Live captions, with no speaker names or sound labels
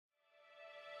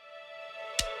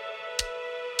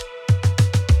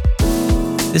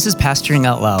This is Pastoring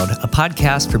Out Loud, a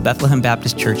podcast for Bethlehem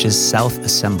Baptist Church's South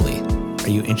Assembly. Are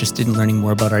you interested in learning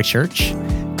more about our church?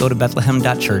 Go to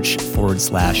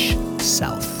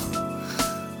bethlehem.church/south.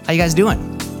 How you guys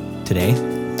doing today?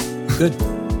 Good.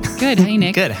 Good. Hi,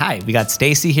 Nick. Good. Hi. We got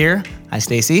Stacy here. Hi,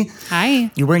 Stacy. Hi.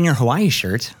 You're wearing your Hawaii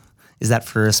shirt. Is that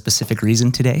for a specific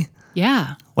reason today?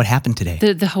 Yeah. What happened today?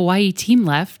 The Hawaii team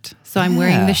left, so I'm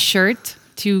wearing the shirt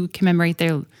to commemorate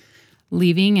their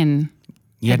leaving and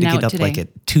You had to heading get out up like today.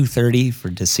 at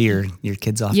 2:30 to see your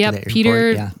kids off to the Yep. airport.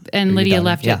 Peter Yeah. and Or your Lydia daughter.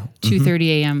 left Yeah. at 2:30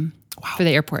 a.m. for the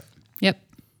airport. Yep.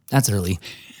 That's early.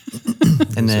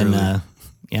 And then,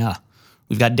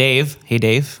 we've got Dave. Hey,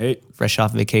 Dave. Hey. Fresh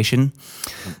off vacation.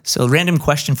 So random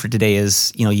question for today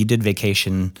is, you did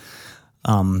vacation.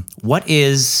 What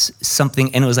is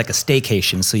something, and it was like a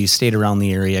staycation, so you stayed around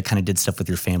the area, kind of did stuff with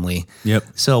your family. Yep.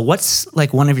 So what's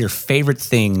like one of your favorite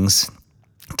things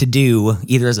to do,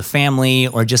 either as a family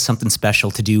or just something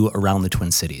special to do around the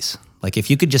Twin Cities? Like if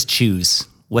you could just choose,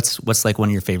 what's like one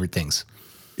of your favorite things?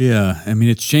 Yeah, I mean,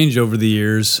 it's changed over the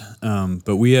years,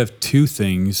 but we have two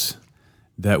things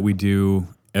that we do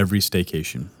every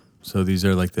staycation. So these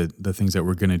are like the things that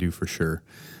we're going to do for sure.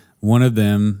 One of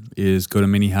them is go to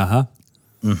Minnehaha,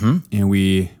 and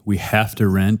we have to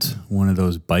rent one of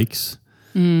those bikes,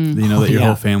 that your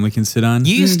whole family can sit on.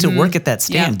 You used to work at that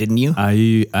stand, Yeah. didn't you?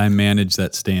 I managed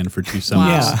that stand for 2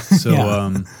 summers. Yeah. So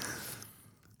Yeah.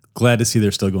 glad to see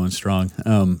they're still going strong.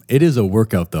 It is a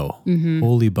workout though.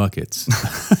 Holy buckets.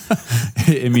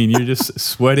 I mean, you're just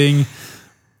sweating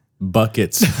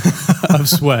buckets of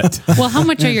sweat. Well, how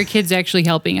much are your kids actually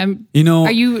helping? Are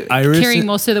you Iris carrying and-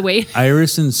 most of the weight?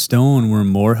 Iris and Stone were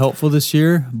more helpful this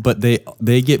year, but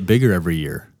they get bigger every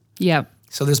year. Yep.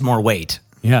 So there's more weight.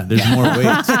 Yeah, there's more weight,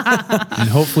 and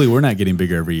hopefully we're not getting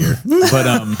bigger every year,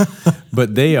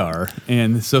 but they are,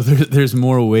 and so there's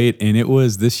more weight. And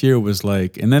this year was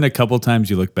like, and then a couple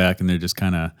times you look back and they're just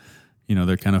kind of,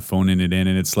 they're kind of phoning it in,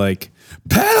 and it's like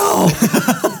pedal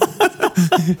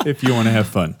if you want to have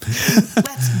fun.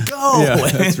 Let's go. Yeah,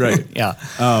 that's right. Yeah.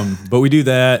 But we do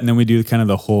that, and then we do kind of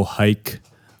the whole hike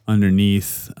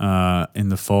underneath in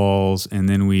the falls, and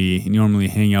then we normally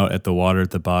hang out at the water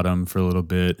at the bottom for a little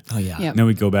bit. Oh yeah. Yep. And then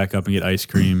we go back up and get ice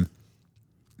cream.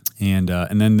 And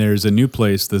then there's a new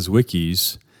place, the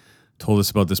Zwickies told us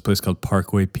about this place called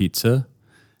Parkway Pizza.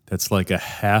 That's like a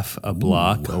half a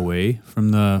block away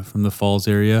from the falls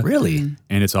area. Really?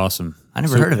 And it's awesome. I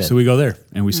never heard of it. So we go there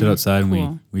and we sit outside and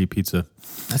cool. we eat pizza.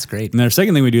 That's great. And then our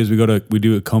second thing we do is we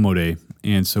do a Como Day.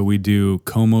 And so we do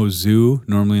Como Zoo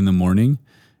normally in the morning.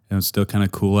 And it's still kind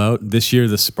of cool out. This year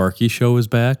the Sparky Show was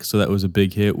back, so that was a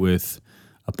big hit with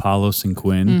Apollos and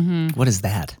Quinn. What is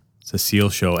that? It's a seal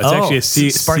show. It's actually a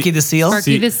sea, Sparky the Seal?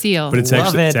 Sparky the Seal. but it's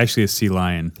Love it. actually a sea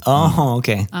lion. Oh,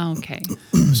 okay. Okay.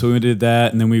 So we did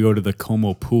that, and then we go to the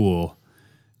Como Pool,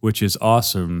 which is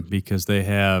awesome because they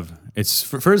have.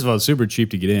 First of all, it's super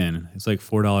cheap to get in. It's like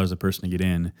 $4 a person to get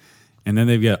in, and then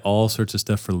they've got all sorts of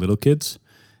stuff for little kids,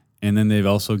 and then they've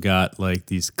also got like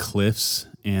these cliffs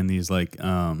and these like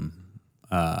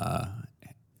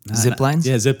Zip lines?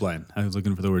 Yeah, zip line. I was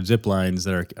looking for the word zip lines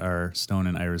that our Stone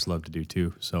and Iris love to do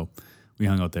too. So we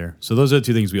hung out there. So those are the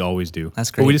two things we always do. That's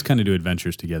But we great. just kind of do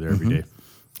adventures together every day.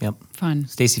 Yep. Fun.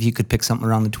 Stacey, if you could pick something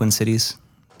around the Twin Cities,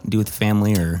 do with the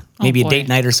family, or maybe a boy. date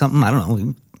night or something. I don't know. We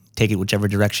can take it whichever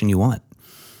direction you want.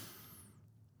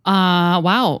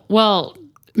 Wow. Well,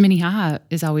 Minnehaha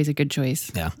is always a good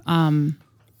choice. Yeah.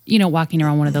 Walking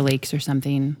around one of the lakes or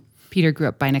something. Peter grew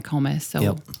up by Nokomis, so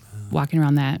Yep. walking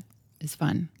around that is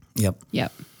fun. Yep.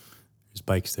 Yep. There's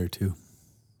bikes there too.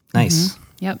 Nice.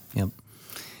 Yep. Yep.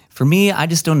 For me, I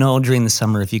just don't know during the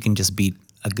summer if you can just beat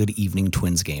a good evening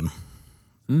Twins game.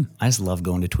 I just love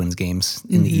going to Twins games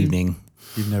in the evening.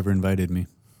 You've never invited me.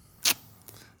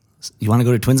 You want to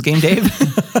go to Twins game, Dave?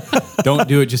 Don't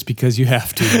do it just because you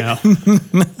have to now.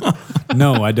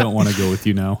 No, I don't want to go with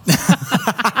you now.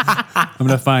 I'm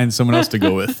going to find someone else to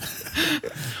go with.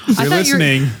 If you're thought you were-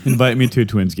 listening, invite me to a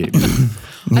Twins game. I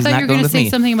He's thought not you were going going to with say me.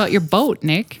 something about your boat,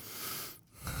 Nick.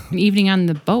 An evening on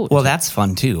the boat. Well, that's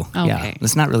fun too. Yeah. Okay.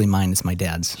 It's not really mine, it's my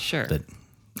dad's. Sure. But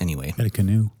anyway, Got a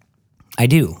canoe. I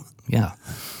do. Yeah.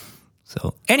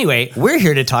 So anyway, we're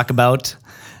here to talk about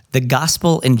the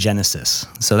gospel in Genesis.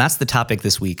 So that's the topic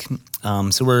this week.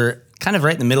 So we're kind of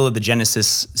right in the middle of the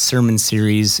Genesis sermon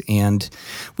series, and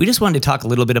we just wanted to talk a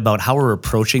little bit about how we're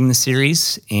approaching the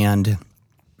series and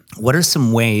what are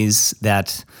some ways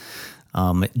that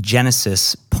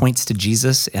Genesis points to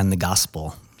Jesus and the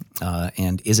gospel,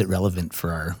 and is it relevant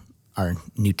for our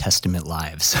New Testament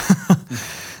lives?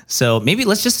 So maybe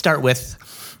let's just start with,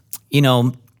 you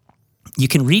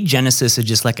can read Genesis as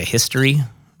just like a history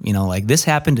like this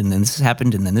happened and then this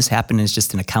happened and then this happened. And it's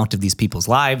just an account of these people's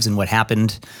lives and what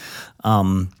happened.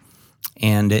 Or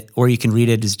you can read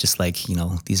it as just like,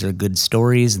 these are good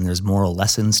stories and there's moral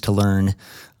lessons to learn.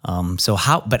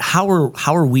 How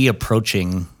are we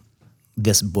approaching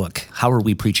this book? How are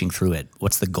we preaching through it?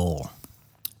 What's the goal?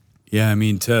 Yeah, I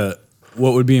mean,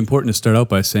 what would be important to start out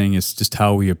by saying is just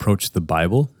how we approach the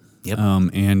Bible. Yep.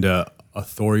 And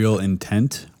authorial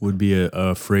intent would be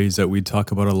a phrase that we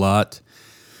talk about a lot.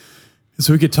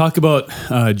 So we could talk about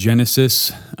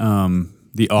Genesis,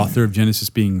 the author of Genesis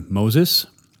being Moses,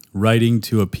 writing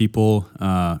to a people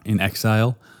in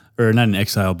exile, or not in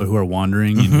exile, but who are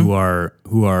wandering and who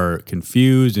are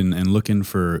confused and looking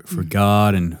for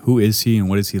God and who is he and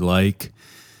what is he like.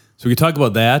 So we could talk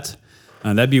about that.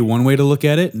 That'd be one way to look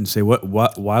at it and say,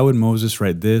 why would Moses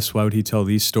write this? Why would he tell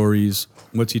these stories?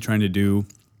 What's he trying to do?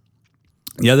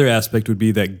 The other aspect would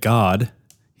be that God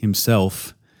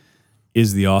himself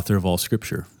is the author of all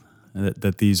Scripture,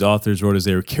 that these authors wrote as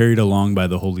they were carried along by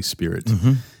the Holy Spirit.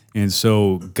 Mm-hmm. And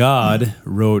so God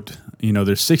wrote,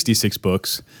 there's 66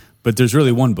 books, but there's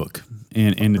really one book.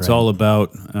 And it's all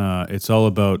about,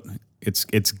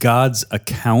 it's God's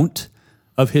account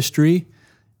of history,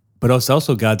 but it's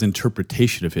also God's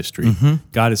interpretation of history. Mm-hmm.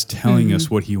 God is telling us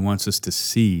what he wants us to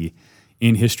see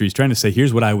in history. He's trying to say,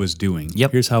 here's what I was doing.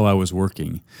 Yep. Here's how I was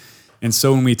working. And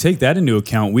so when we take that into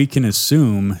account, we can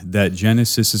assume that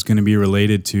Genesis is going to be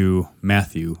related to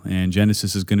Matthew and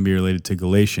Genesis is going to be related to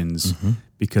Galatians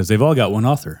because they've all got one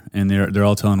author and they're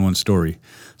all telling one story.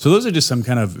 So those are just some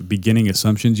kind of beginning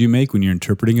assumptions you make when you're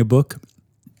interpreting a book.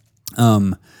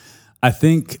 I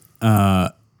think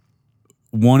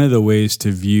one of the ways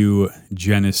to view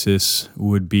Genesis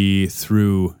would be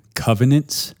through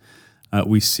covenants.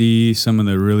 We see some of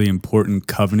the really important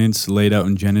covenants laid out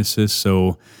in Genesis.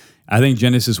 So I think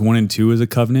Genesis 1 and 2 is a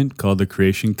covenant called the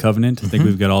creation covenant. I think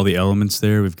we've got all the elements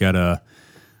there. We've got a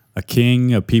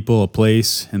king, a people, a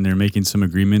place, and they're making some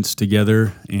agreements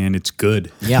together, and it's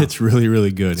good. Yeah. It's really,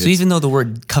 really good. So even though the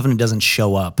word covenant doesn't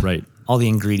show up, right, all the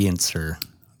ingredients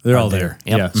they're all there.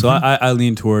 Yep. Yeah. So I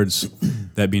lean towards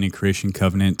that being a creation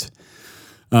covenant.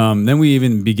 Then we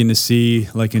even begin to see,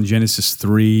 like in Genesis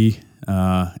 3,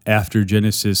 after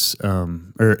Genesis,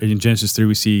 or in Genesis 3,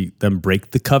 we see them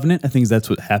break the covenant. I think that's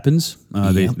what happens.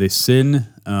 They sin,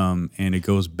 and it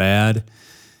goes bad.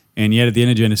 And yet at the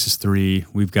end of Genesis 3,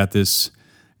 we've got this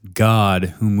God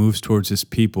who moves towards his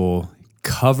people,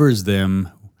 covers them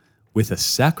with a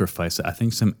sacrifice. I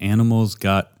think some animals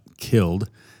got killed.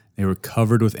 They were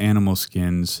covered with animal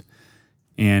skins.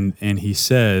 And he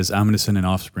says, I'm going to send an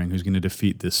offspring who's going to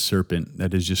defeat this serpent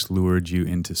that has just lured you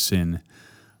into sin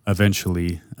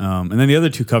eventually. And then the other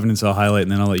two covenants I'll highlight,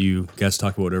 and then I'll let you guys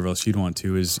talk about whatever else you'd want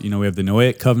to, is, we have the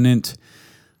Noahic covenant.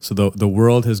 So the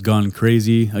world has gone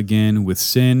crazy again with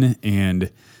sin,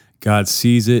 and God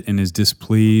sees it and is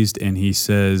displeased, and he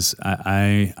says,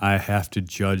 I have to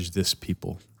judge this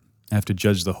people. I have to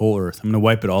judge the whole earth. I'm going to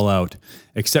wipe it all out,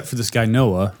 except for this guy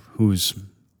Noah, who's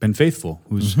been faithful,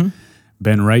 who's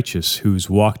been righteous, who's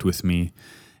walked with me.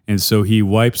 And so he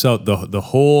wipes out the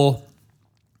whole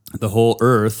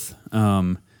earth,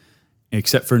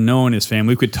 except for Noah and his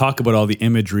family. We could talk about all the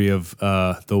imagery of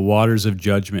the waters of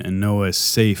judgment and Noah is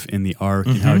safe in the ark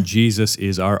and how Jesus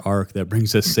is our ark that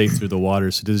brings us safe through the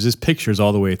waters. So there's just pictures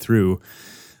all the way through.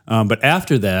 But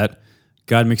after that,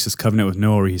 God makes this covenant with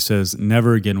Noah where he says,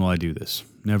 never again will I do this.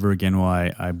 Never again will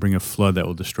I bring a flood that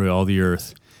will destroy all the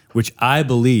earth, which I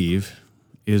believe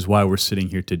is why we're sitting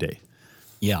here today.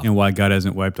 Yeah. And why God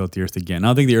hasn't wiped out the earth again. I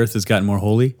don't think the earth has gotten more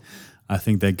holy. I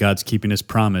think that God's keeping his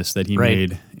promise that he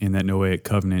made in that Noahic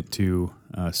covenant to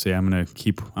say, I'm going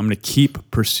to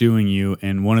keep pursuing you.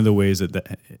 And one of the ways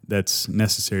that's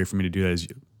necessary for me to do that is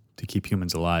to keep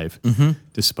humans alive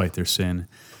despite their sin.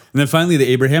 And then finally, the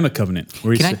Abrahamic covenant.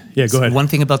 Where go ahead. One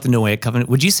thing about the Noahic covenant,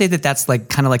 would you say that that's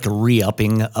kind of like a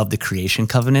re-upping of the creation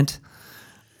covenant?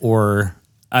 Or...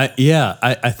 I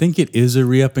think it is a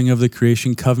re-upping of the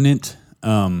creation covenant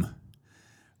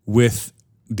with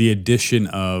the addition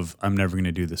of, I'm never going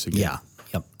to do this again. Yeah.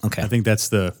 Yep. Okay. I think that's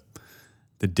the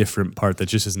different part that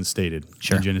just isn't stated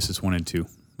in Genesis 1 and 2.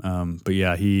 But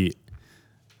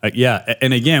yeah,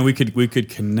 and again, we could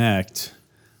connect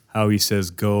how he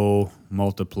says, go,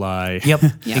 multiply. Yep,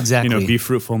 exactly. Be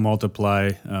fruitful,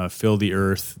 multiply, fill the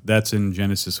earth. That's in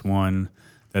Genesis 1.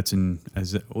 That's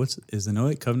is the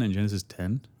Noahic covenant in Genesis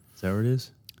 10? Is that where it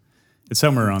is? It's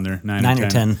somewhere around there, 9 or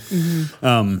 10.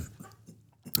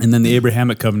 And then the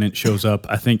Abrahamic covenant shows up,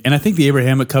 I think. And I think the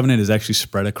Abrahamic covenant is actually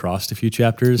spread across a few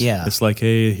chapters. Yeah. It's like,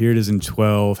 hey, here it is in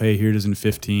 12. Hey, here it is in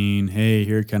 15. Hey,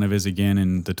 here it kind of is again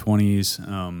in the 20s.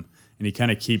 And he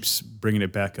kind of keeps bringing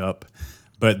it back up.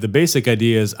 But the basic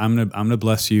idea is I'm gonna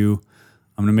bless you.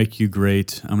 I'm gonna make you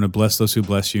great. I'm gonna bless those who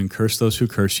bless you and curse those who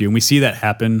curse you. And we see that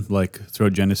happen like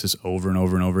throughout Genesis over and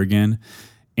over and over again.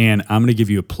 And I'm gonna give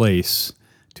you a place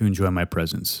to enjoy my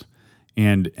presence.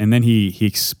 And then he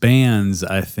expands,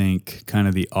 I think, kind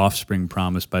of the offspring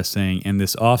promise by saying, and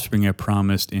this offspring I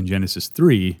promised in Genesis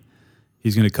 3,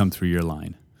 he's going to come through your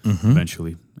line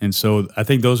eventually. And so I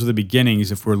think those are the beginnings.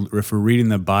 If we're reading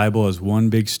the Bible as one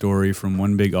big story from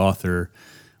one big author,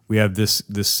 we have this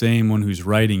same one who's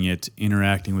writing it,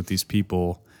 interacting with these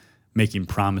people, making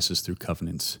promises through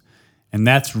covenants. And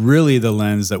that's really the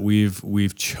lens that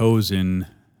we've chosen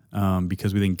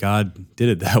because we think God did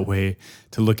it that way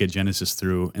to look at Genesis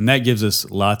through. And that gives us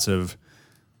lots of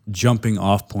jumping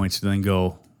off points to then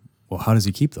go, well, how does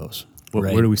he keep those?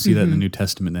 Right. Where do we see that in the New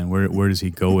Testament then? Where does he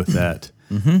go with that?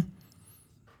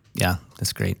 Yeah,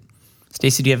 that's great.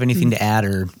 Stacey, do you have anything to add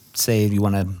or say you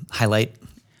want to highlight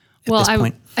at this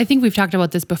point? I think we've talked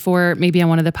about this before, maybe on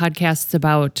one of the podcasts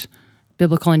about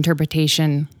biblical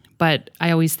interpretation, but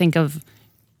I always think of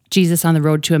Jesus on the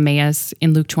road to Emmaus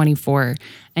in Luke 24,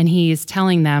 and he is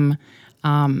telling them,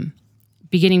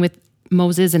 beginning with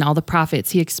Moses and all the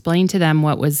prophets, he explained to them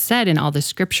what was said in all the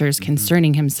scriptures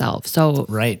concerning himself. So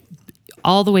Right.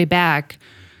 all the way back,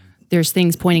 there's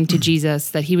things pointing to Jesus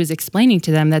that he was explaining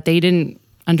to them that they didn't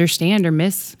understand or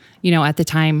miss, at the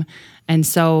time. And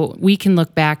so we can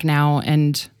look back now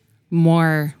and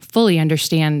more fully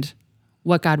understand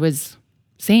what God was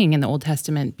saying in the Old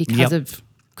Testament because of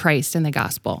Christ and the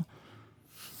gospel.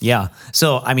 Yeah.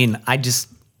 So, I just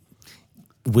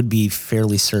would be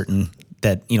fairly certain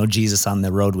that, Jesus on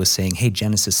the road was saying, hey,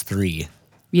 Genesis 3,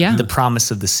 Yeah. the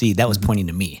promise of the seed, that was pointing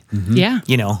to me, Yeah.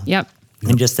 Yep.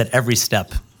 And just at every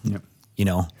step,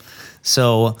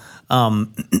 So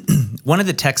one of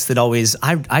the texts that always,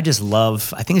 I just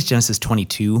love, I think it's Genesis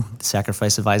 22, the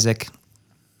sacrifice of Isaac.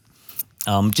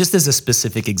 Just as a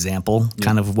specific example,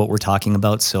 kind of what we're talking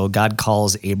about. So God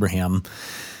calls Abraham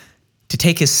to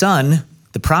take his son,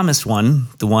 the promised one,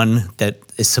 the one that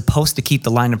is supposed to keep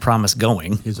the line of promise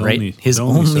going, his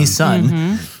only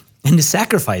son, and to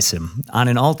sacrifice him on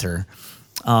an altar.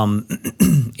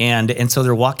 And so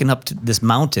they're walking up to this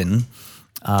mountain,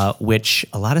 which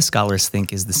a lot of scholars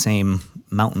think is the same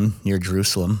mountain near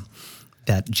Jerusalem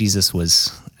that Jesus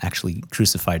was actually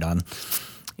crucified on.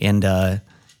 And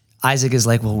Isaac is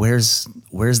like, well, where's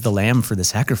the lamb for the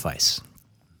sacrifice?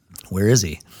 Where is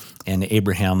he? And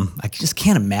Abraham, I just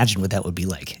can't imagine what that would be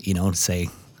like, to say,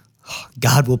 oh,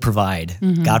 God will provide.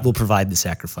 God will provide the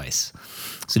sacrifice.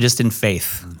 So just in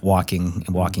faith, walking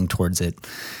towards it.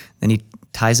 Then he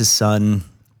ties his son,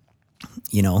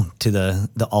 to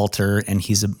the altar, and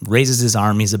he raises his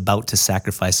arm. He's about to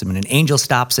sacrifice him, and an angel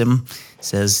stops him,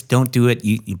 says, don't do it.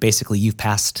 You've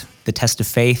passed the test of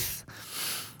faith.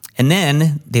 And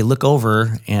then they look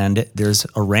over, and there's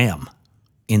a ram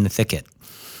in the thicket.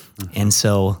 And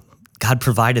so God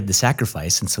provided the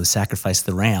sacrifice, and so sacrificed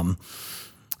the ram.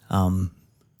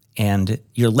 And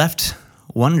you're left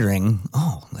wondering,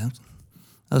 oh, that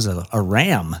was a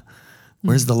ram.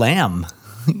 Where's the lamb?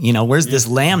 Where's this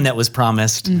lamb that was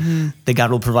promised that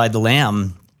God will provide the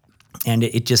lamb? And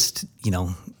it just,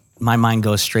 my mind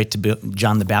goes straight to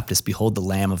John the Baptist. Behold the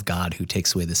Lamb of God who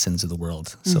takes away the sins of the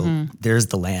world. So there's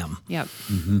the lamb. Yep.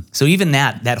 So even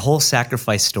that whole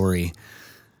sacrifice story,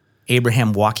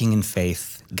 Abraham walking in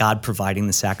faith, God providing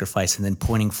the sacrifice, and then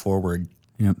pointing forward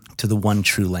to the one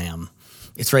true lamb.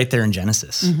 It's right there in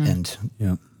Genesis. And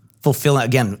fulfilling,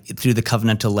 again, through the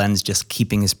covenantal lens, just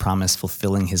keeping his promise,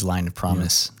 fulfilling his line of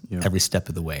promise every step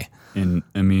of the way. And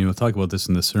we'll talk about this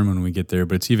in the sermon when we get there,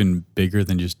 but it's even bigger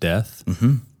than just death.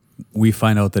 We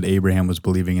find out that Abraham was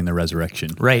believing in the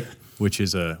resurrection. Right. Which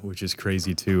is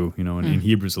crazy too. In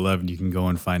Hebrews 11, you can go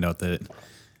and find out that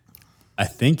I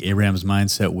think Abraham's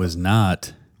mindset was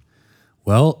not,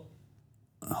 well,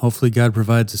 hopefully God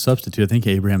provides a substitute. I think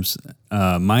Abraham's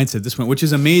mindset at this point, which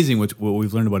is amazing, what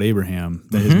we've learned about Abraham,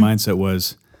 that his mindset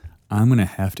was, I'm going to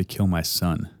have to kill my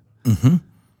son.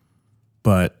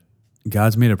 But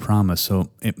God's made a promise,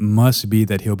 so it must be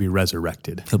that he'll be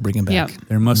resurrected. He'll bring him back. Yep.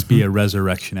 There must be a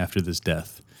resurrection after this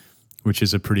death, which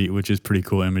is pretty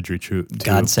cool imagery. True,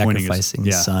 God sacrificing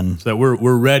his son, so that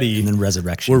we're ready, and then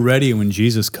resurrection. We're ready when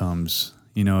Jesus comes.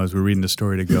 As we're reading the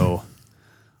story, to go,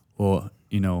 well,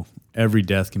 every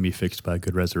death can be fixed by a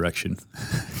good resurrection.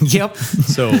 Yep.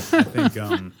 So I think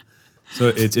so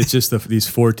it's just these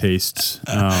foretastes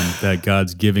that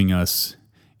God's giving us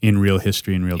in real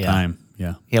history in real time.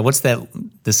 Yeah. Yeah. What's the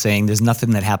saying? There's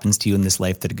nothing that happens to you in this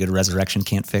life that a good resurrection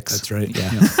can't fix. That's right.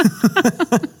 Yeah.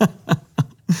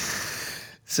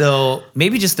 So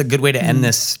maybe just a good way to end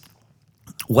this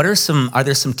Are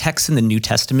there some texts in the New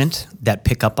Testament that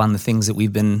pick up on the things that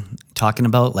we've been talking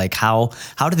about? Like how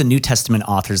do the New Testament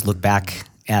authors look back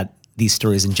at these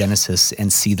stories in Genesis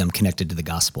and see them connected to the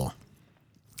gospel?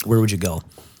 Where would you go?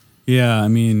 Yeah, I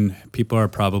mean, people are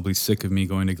probably sick of me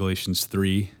going to Galatians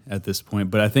 3 at this point,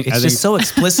 but I think It's just so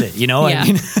explicit, you know? Yeah. I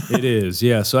mean, it is,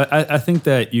 yeah. So I think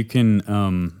that you can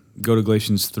go to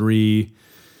Galatians 3,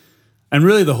 and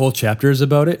really the whole chapter is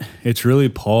about it. It's really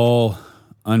Paul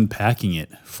unpacking it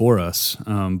for us.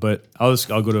 But I'll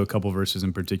go to a couple verses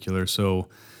in particular. So,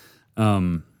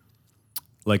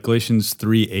 like Galatians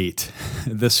 3:8,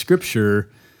 the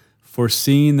scripture,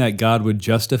 foreseeing that God would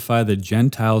justify the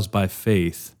Gentiles by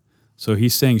faith. So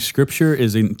he's saying scripture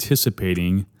is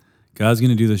anticipating God's going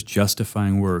to do this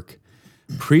justifying work.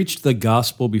 Preached the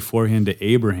gospel beforehand to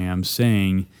Abraham,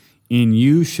 saying, in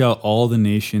you shall all the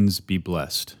nations be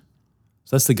blessed.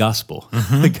 So that's the gospel.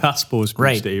 The gospel was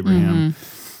preached to Abraham.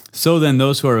 So then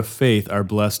those who are of faith are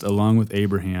blessed along with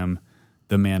Abraham,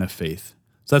 the man of faith.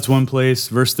 So that's one place.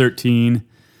 Verse 13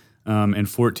 and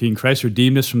 14, Christ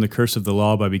redeemed us from the curse of the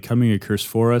law by becoming a curse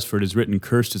for us, for it is written,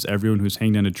 cursed is everyone who's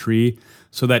hanged on a tree,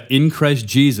 so that in Christ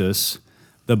Jesus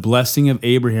the blessing of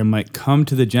Abraham might come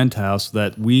to the Gentiles, so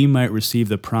that we might receive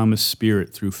the promised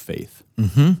Spirit through faith.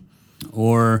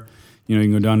 Or, you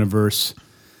can go down to verse,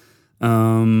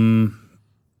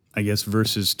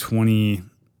 verses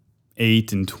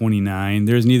 28 and 29.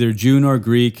 There is neither Jew nor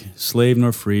Greek, slave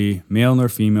nor free, male nor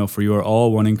female, for you are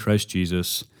all one in Christ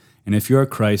Jesus. And if you are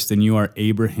Christ, then you are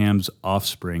Abraham's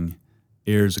offspring,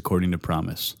 heirs according to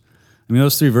promise. I mean,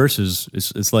 those three verses,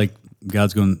 it's like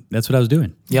God's going, that's what I was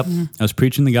doing. Yep. I was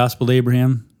preaching the gospel to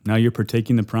Abraham. Now you're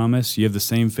partaking the promise. You have the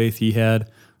same faith he had,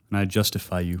 and I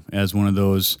justify you as one of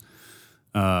those,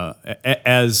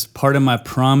 as part of my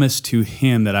promise to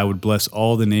him that I would bless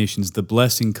all the nations. The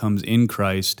blessing comes in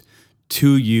Christ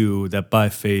to you, that by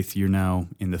faith you're now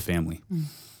in the family.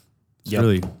 It's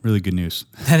really, really good news.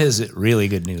 That is really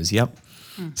good news. Yep.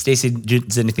 Stacy,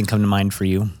 does anything come to mind for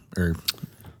you? Or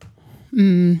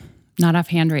Not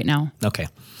offhand right now. okay.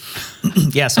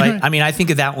 Yeah. So I think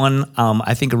of that one.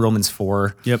 I think of Romans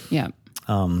 4. Yep. Yeah.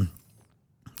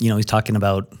 He's talking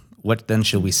about what then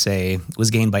shall we say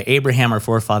was gained by Abraham, our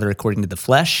forefather, according to the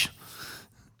flesh.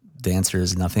 The answer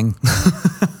is nothing.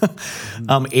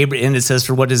 And it says,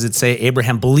 for what does it say?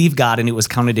 Abraham believed God, and it was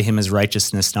counted to him as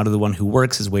righteousness. Now to the one who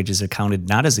works, his wages are counted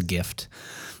not as a gift,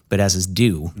 but as his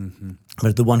due.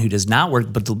 But the one who does not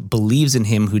work, but believes in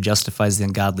him who justifies the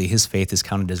ungodly, his faith is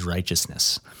counted as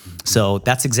righteousness. So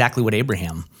that's exactly what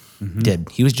Abraham did.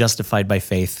 He was justified by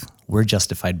faith. We're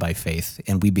justified by faith,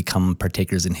 and we become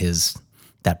partakers in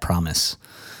that promise.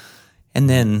 And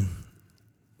then,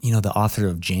 the author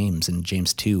of James in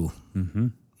James 2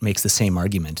 makes the same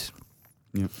argument.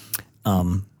 Yep.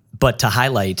 But to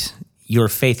highlight, your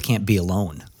faith can't be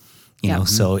alone.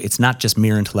 So it's not just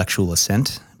mere intellectual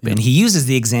assent. And he uses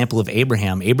the example of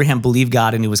Abraham. Abraham believed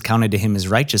God, and it was counted to him as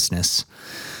righteousness.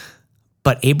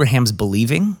 But Abraham's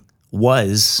believing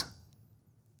was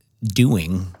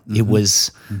doing. It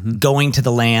was going to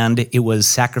the land. It was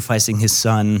sacrificing his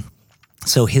son.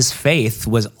 So his faith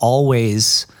was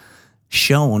always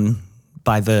shown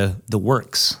by the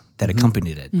works that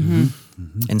accompanied it.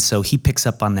 And so he picks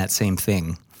up on that same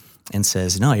thing and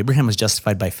says, no, Abraham was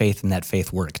justified by faith, and that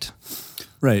faith worked.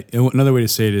 Right. And another way to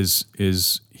say it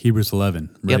is Hebrews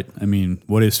 11, right? Yep. I mean,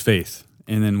 what is faith?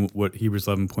 And then what Hebrews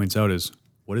 11 points out is,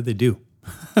 what did they do?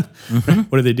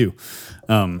 What did they do?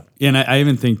 And I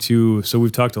even think too, so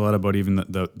we've talked a lot about even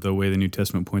the way the New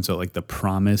Testament points out like the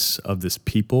promise of this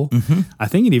people. I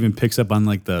think it even picks up on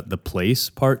like the place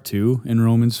part too in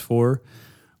Romans 4,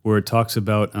 where it talks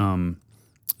about in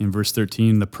verse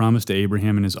 13, the promise to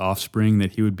Abraham and his offspring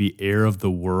that he would be heir of the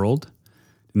world,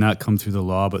 did not come through the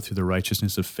law, but through the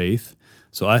righteousness of faith.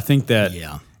 So I think that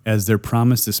as they're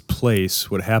promised this place,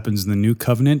 what happens in the new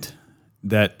covenant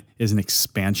that is an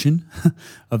expansion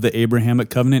of the Abrahamic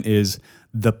covenant is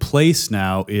the place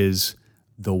now is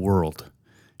the world.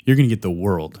 You're going to get the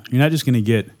world. You're not just going to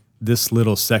get this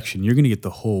little section. You're going to get the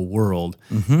whole world.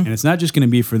 And it's not just going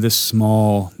to be for this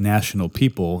small national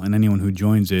people and anyone who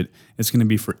joins it. It's going to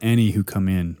be for any who come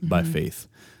in by faith.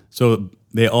 So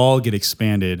they all get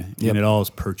expanded, and it all is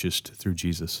purchased through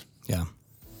Jesus. Yeah.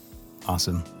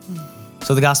 Awesome.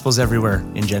 So the gospel's everywhere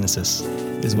in Genesis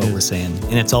is what we're saying.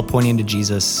 And it's all pointing to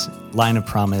Jesus, line of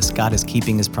promise. God is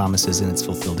keeping his promises, and it's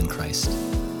fulfilled in Christ.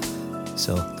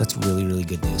 So that's really, really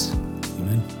good news.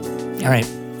 Amen. All right.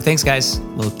 Thanks, guys.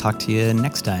 We'll talk to you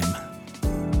next time.